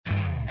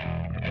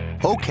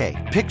Okay,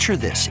 picture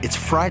this. It's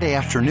Friday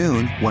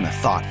afternoon when a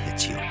thought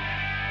hits you.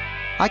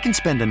 I can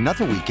spend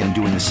another weekend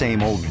doing the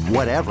same old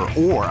whatever,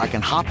 or I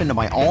can hop into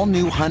my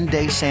all-new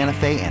Hyundai Santa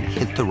Fe and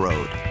hit the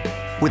road.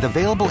 With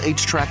available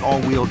H-Track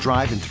all-wheel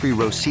drive and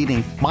 3-row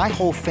seating, my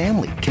whole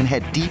family can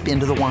head deep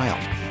into the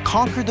wild.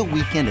 Conquer the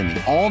weekend in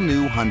the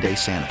all-new Hyundai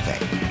Santa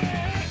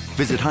Fe.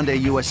 Visit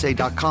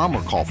HyundaiUSA.com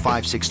or call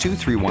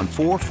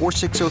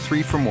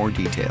 562-314-4603 for more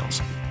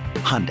details.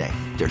 Hyundai,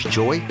 there's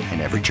joy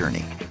in every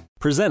journey.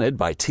 Presented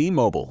by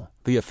T-Mobile,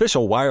 the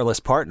official wireless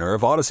partner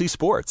of Odyssey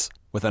Sports.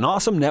 With an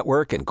awesome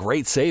network and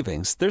great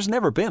savings, there's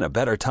never been a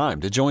better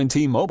time to join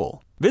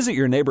T-Mobile. Visit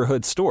your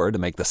neighborhood store to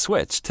make the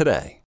switch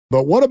today.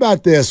 But what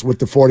about this with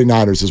the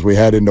 49ers as we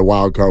head into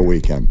Wild Card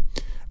Weekend?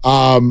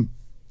 I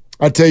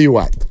tell you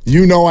what,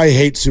 I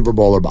hate Super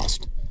Bowl or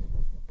bust.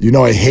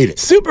 I hate it.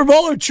 Super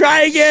Bowl or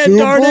try again,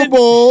 darn it. Super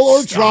Bowl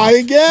or try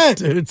again.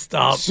 Dude,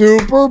 stop.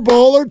 Super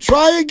Bowl or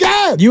try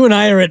again. You and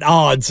I are at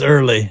odds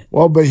early.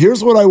 Well, but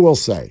here's what I will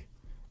say.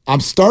 I'm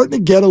starting to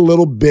get a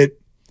little bit,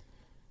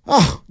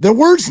 the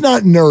word's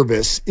not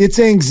nervous. It's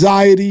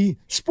anxiety,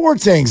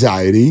 sports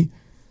anxiety.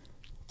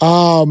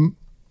 The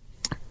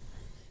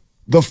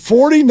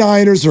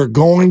 49ers are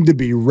going to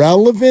be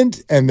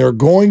relevant and they're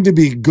going to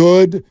be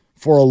good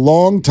for a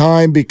long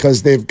time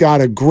because they've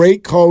got a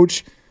great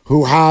coach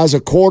who has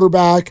a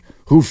quarterback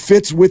who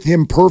fits with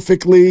him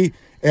perfectly.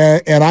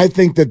 And I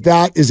think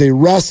that is a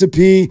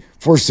recipe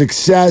for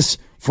success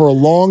for a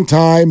long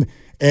time.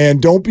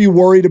 And don't be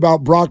worried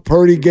about Brock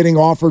Purdy getting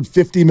offered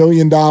 $50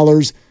 million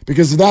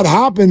because if that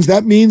happens,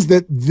 that means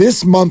that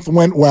this month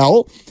went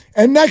well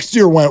and next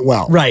year went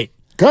well. Right.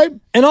 Okay?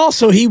 And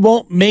also, he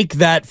won't make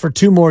that for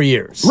 2 more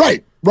years.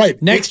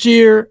 Right. Next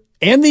year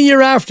and the year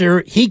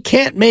after, he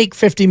can't make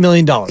 $50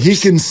 million. He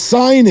can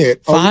sign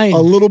it Fine. a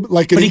little bit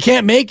like, but he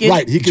can't make it.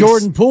 Right.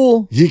 Jordan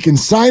Poole. He can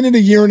sign it a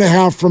year and a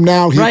half from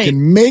now. He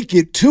can make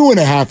it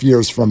 2.5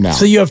 years from now.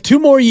 So you have 2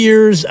 more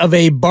years of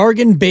a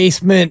bargain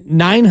basement,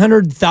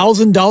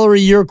 $900,000 a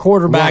year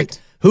quarterback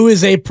who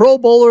is a Pro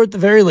Bowler at the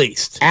very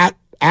least.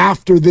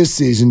 After this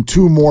season,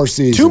 2 more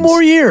seasons. 2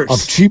 more years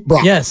of cheap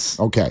Brock. Yes.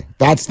 Okay,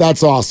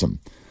 that's awesome.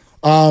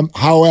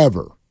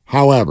 However,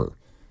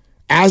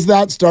 as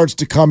that starts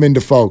to come into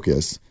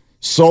focus,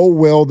 so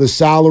will the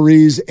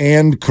salaries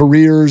and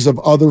careers of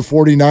other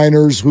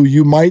 49ers who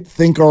you might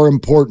think are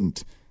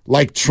important,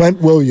 like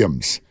Trent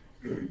Williams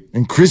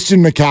and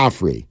Christian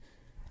McCaffrey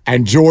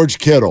and George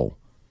Kittle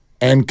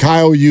and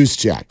Kyle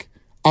Juszczyk.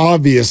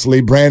 Obviously,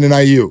 Brandon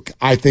Ayuk,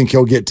 I think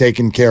he'll get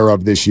taken care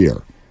of this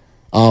year.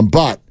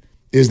 But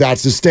is that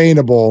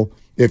sustainable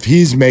if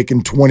he's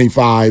making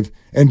 25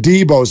 and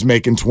Debo's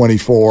making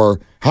 24?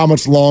 How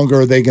much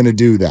longer are they going to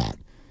do that?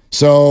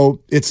 So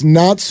it's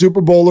not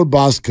Super Bowl or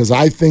bust because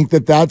I think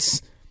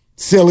that's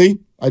silly.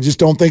 I just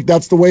don't think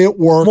that's the way it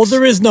works. Well,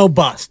 there is no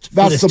bust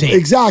for this team.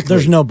 Exactly.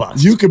 There's no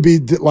bust. You could be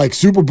like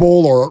Super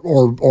Bowl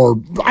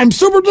or I'm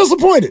super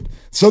disappointed.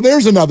 So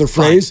there's another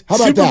phrase. How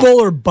about Super that? Super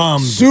Bowl or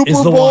bum.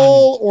 Super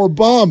Bowl or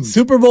bum.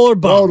 Super Bowl or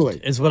bum totally.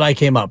 Is what I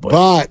came up with.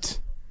 But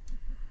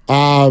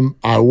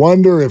I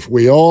wonder if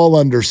we all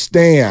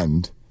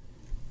understand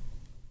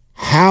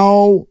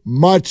how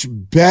much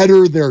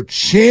better their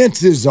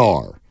chances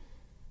are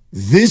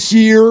this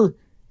year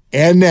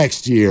and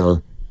next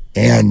year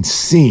and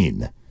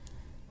seen.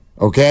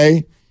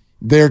 Okay?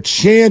 Their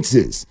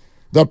chances,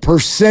 the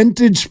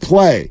percentage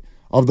play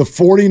of the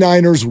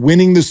 49ers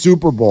winning the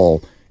Super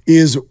Bowl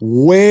is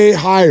way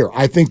higher.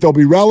 I think they'll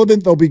be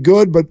relevant, they'll be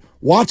good, but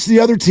watch the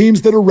other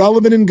teams that are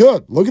relevant and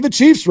good. Look at the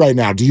Chiefs right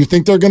now. Do you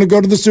think they're going to go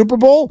to the Super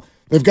Bowl?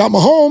 They've got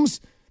Mahomes.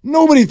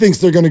 Nobody thinks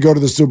they're going to go to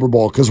the Super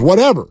Bowl because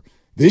whatever.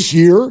 This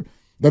year,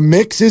 the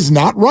mix is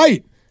not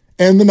right,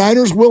 and the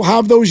Niners will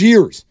have those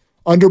years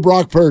under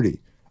Brock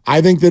Purdy.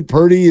 I think that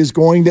Purdy is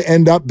going to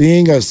end up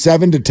being a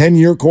 7 to 10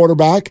 year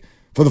quarterback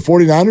for the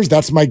 49ers.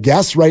 That's my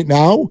guess right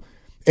now.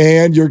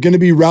 And you're going to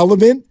be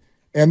relevant.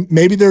 And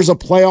maybe there's a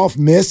playoff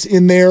miss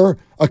in there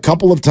a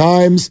couple of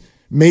times.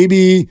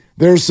 Maybe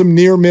there's some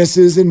near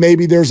misses and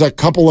maybe there's a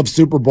couple of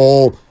Super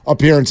Bowl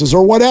appearances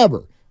or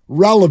whatever.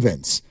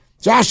 Relevance.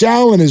 Josh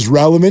Allen is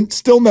relevant.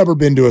 Still never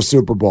been to a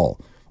Super Bowl.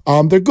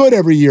 They're good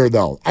every year,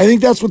 though. I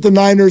think that's what the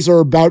Niners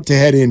are about to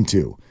head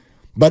into.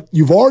 But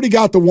you've already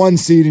got the 1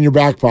 seed in your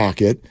back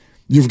pocket.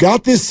 You've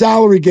got this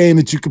salary game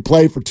that you could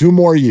play for 2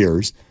 more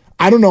years.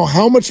 I don't know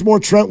how much more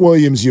Trent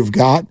Williams you've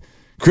got.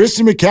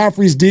 Christian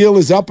McCaffrey's deal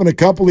is up in a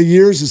couple of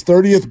years. His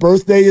 30th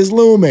birthday is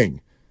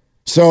looming.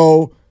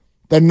 So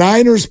the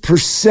Niners'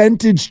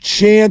 percentage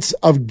chance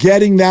of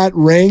getting that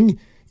ring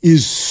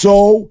is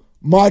so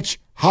much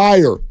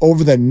higher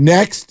over the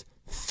next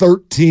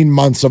 13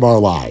 months of our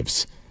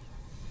lives.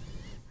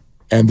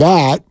 And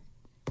that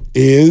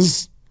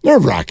is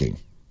nerve-wracking.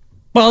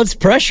 Well, it's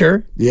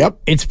pressure.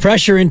 Yep. It's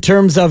pressure in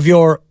terms of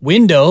your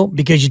window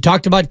because you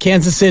talked about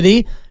Kansas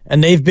City,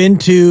 and they've been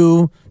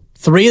to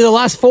 3 of the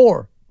last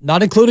 4,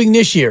 not including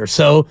this year.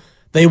 So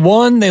they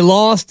won, they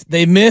lost,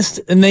 they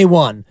missed, and they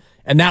won.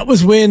 And that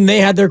was when they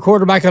had their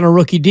quarterback on a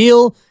rookie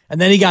deal,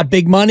 and then he got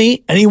big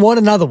money, and he won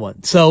another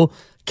one. So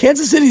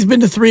Kansas City's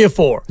been to 3 or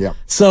 4. Yeah.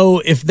 So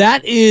if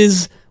that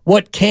is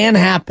what can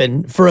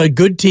happen for a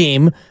good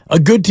team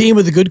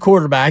with a good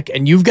quarterback,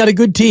 and you've got a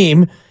good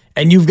team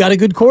and you've got a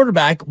good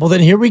quarterback, well,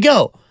 then here we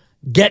go.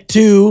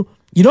 You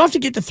don't have to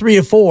get to 3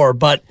 or 4,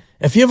 but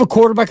if you have a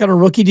quarterback on a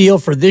rookie deal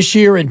for this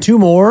year and 2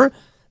 more,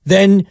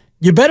 then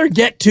you better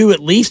get to at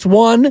least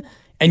 1,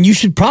 and you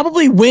should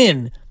probably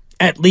win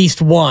at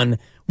least 1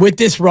 with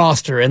this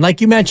roster. And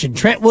like you mentioned,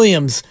 Trent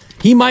Williams,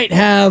 he might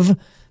have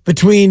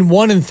between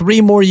 1 and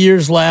 3 more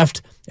years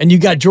left, and you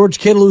got George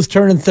Kittle who's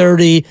turning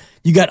 30.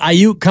 You got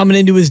Ayuk coming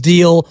into his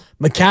deal.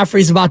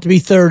 McCaffrey's about to be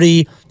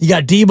 30. You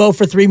got Debo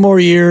for 3 more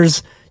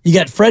years. You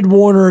got Fred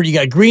Warner. You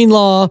got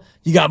Greenlaw.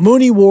 You got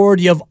Mooney Ward.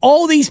 You have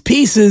all these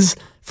pieces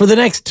for the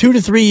next 2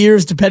 to 3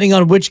 years, depending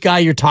on which guy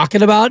you're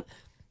talking about.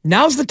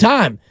 Now's the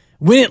time.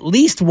 Win at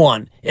least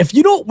 1. If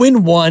you don't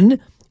win 1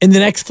 in the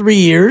next 3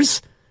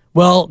 years,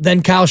 well,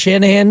 then Kyle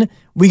Shanahan,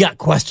 we got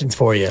questions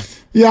for you.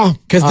 Yeah.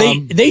 Because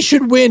they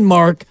should win,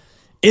 Mark.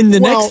 In the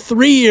next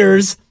 3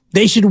 years,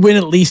 they should win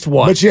at least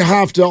 1. But you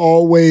have to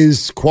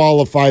always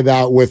qualify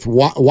that with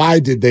why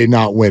did they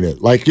not win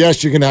it? Like,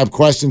 yes, you're going to have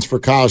questions for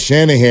Kyle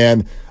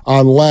Shanahan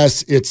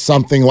unless it's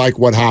something like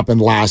what happened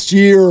last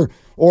year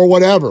or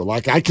whatever.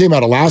 Like, I came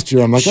out of last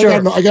year, I'm like, sure.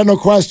 I got no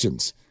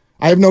questions.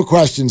 I have no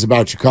questions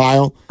about you,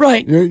 Kyle.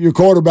 Right. Your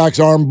quarterback's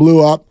arm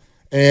blew up.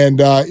 And,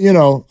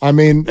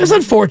 it's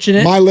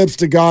unfortunate. My lips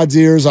to God's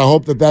ears. I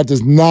hope that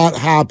does not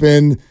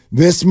happen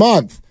this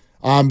month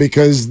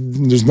because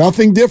there's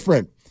nothing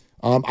different.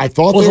 I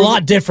thought it was a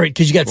lot different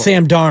because you got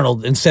Sam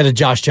Darnold instead of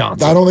Josh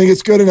Johnson. I don't think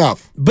it's good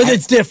enough. But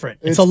it's different.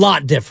 It's a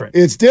lot different.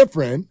 It's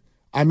different.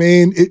 I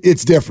mean,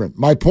 it's different.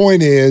 My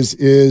point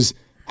is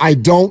I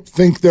don't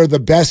think they're the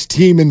best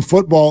team in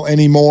football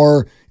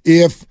anymore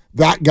if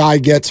that guy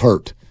gets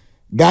hurt.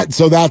 That's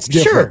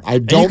different. Sure. I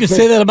don't. You can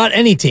say that about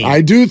any team. I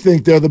do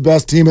think they're the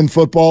best team in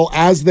football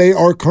as they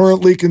are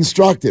currently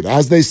constructed,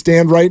 as they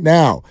stand right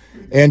now.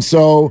 And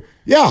so,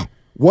 yeah,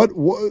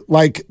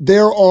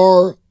 there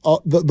are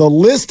the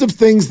list of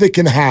things that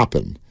can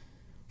happen,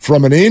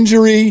 from an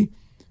injury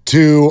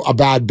to a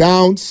bad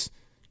bounce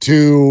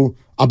to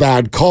a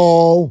bad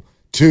call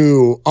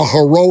to a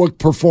heroic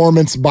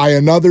performance by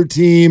another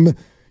team.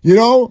 They're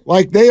all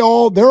good.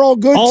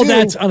 All too.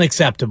 That's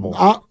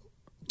unacceptable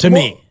to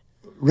me.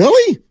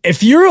 Really?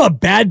 If you're a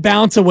bad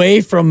bounce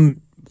away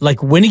from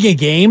winning a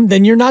game,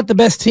 then you're not the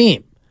best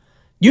team.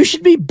 You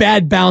should be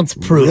bad bounce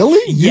proof.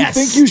 Really? Yes.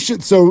 You think you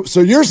should? So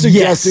you're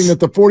suggesting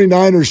that the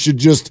 49ers should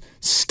just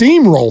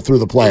steamroll through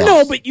the playoffs?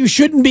 No, but you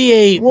shouldn't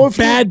be a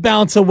bad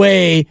bounce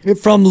away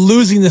from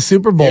losing the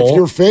Super Bowl. If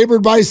you're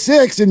favored by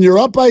 6 and you're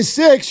up by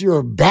 6, you're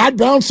a bad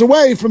bounce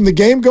away from the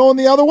game going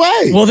the other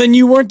way. Well, then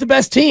you weren't the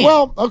best team.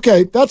 Well,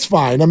 okay, that's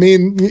fine. I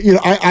mean,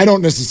 I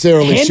don't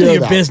necessarily handle share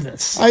your that.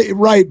 business.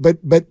 Right, but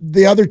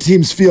the other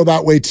teams feel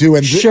that way too,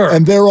 and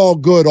and they're all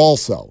good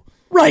also.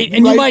 Right,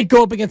 and you might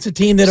go up against a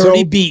team that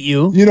already beat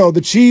you. The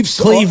Chiefs,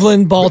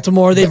 Cleveland,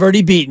 Baltimore, they've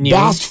already beaten you.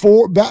 Last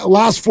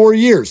 4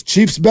 years,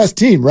 Chiefs' best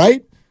team,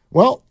 right?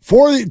 Well,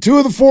 2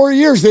 of the 4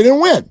 years they didn't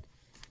win.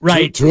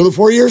 Right. 2 of the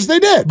 4 years they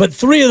did. But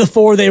 3 of the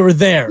 4 they were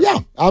there. Yeah,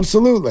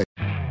 absolutely.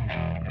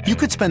 You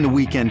could spend the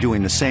weekend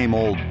doing the same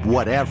old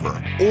whatever,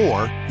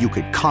 or you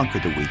could conquer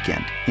the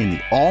weekend in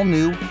the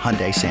all-new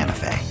Hyundai Santa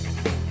Fe.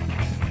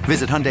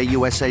 Visit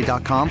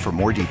HyundaiUSA.com for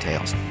more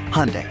details.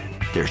 Hyundai,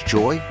 there's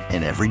joy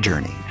in every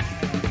journey.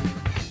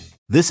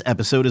 This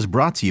episode is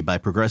brought to you by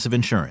Progressive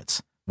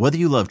Insurance. Whether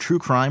you love true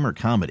crime or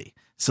comedy,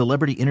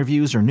 celebrity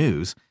interviews or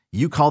news,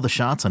 you call the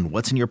shots on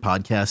what's in your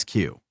podcast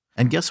queue.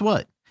 And guess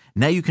what?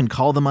 Now you can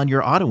call them on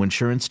your auto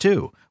insurance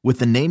too with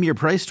the Name Your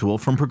Price tool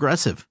from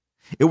Progressive.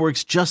 It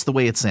works just the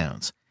way it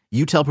sounds.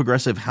 You tell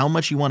Progressive how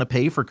much you want to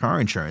pay for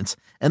car insurance,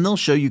 and they'll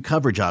show you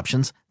coverage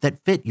options that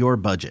fit your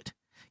budget.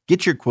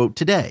 Get your quote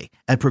today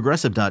at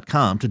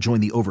Progressive.com to join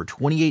the over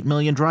 28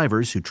 million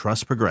drivers who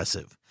trust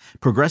Progressive.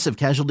 Progressive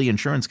Casualty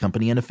Insurance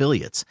Company and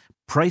Affiliates.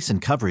 Price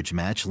and coverage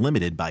match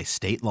limited by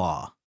state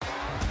law.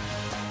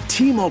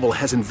 T-Mobile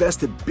has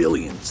invested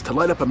billions to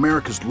light up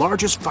America's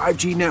largest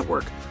 5G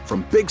network,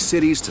 from big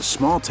cities to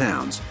small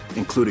towns,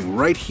 including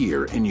right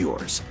here in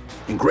yours.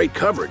 And great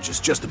coverage is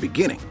just the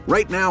beginning.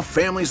 Right now,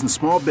 families and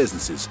small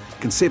businesses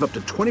can save up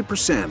to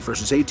 20%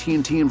 versus AT&T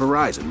and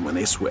Verizon when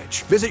they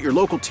switch. Visit your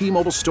local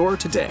T-Mobile store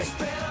today.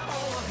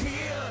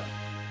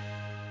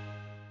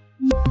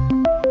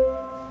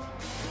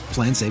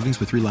 Plan savings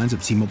with 3 lines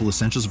of T-Mobile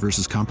Essentials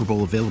versus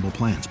comparable available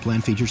plans.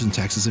 Plan features and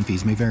taxes and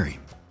fees may vary.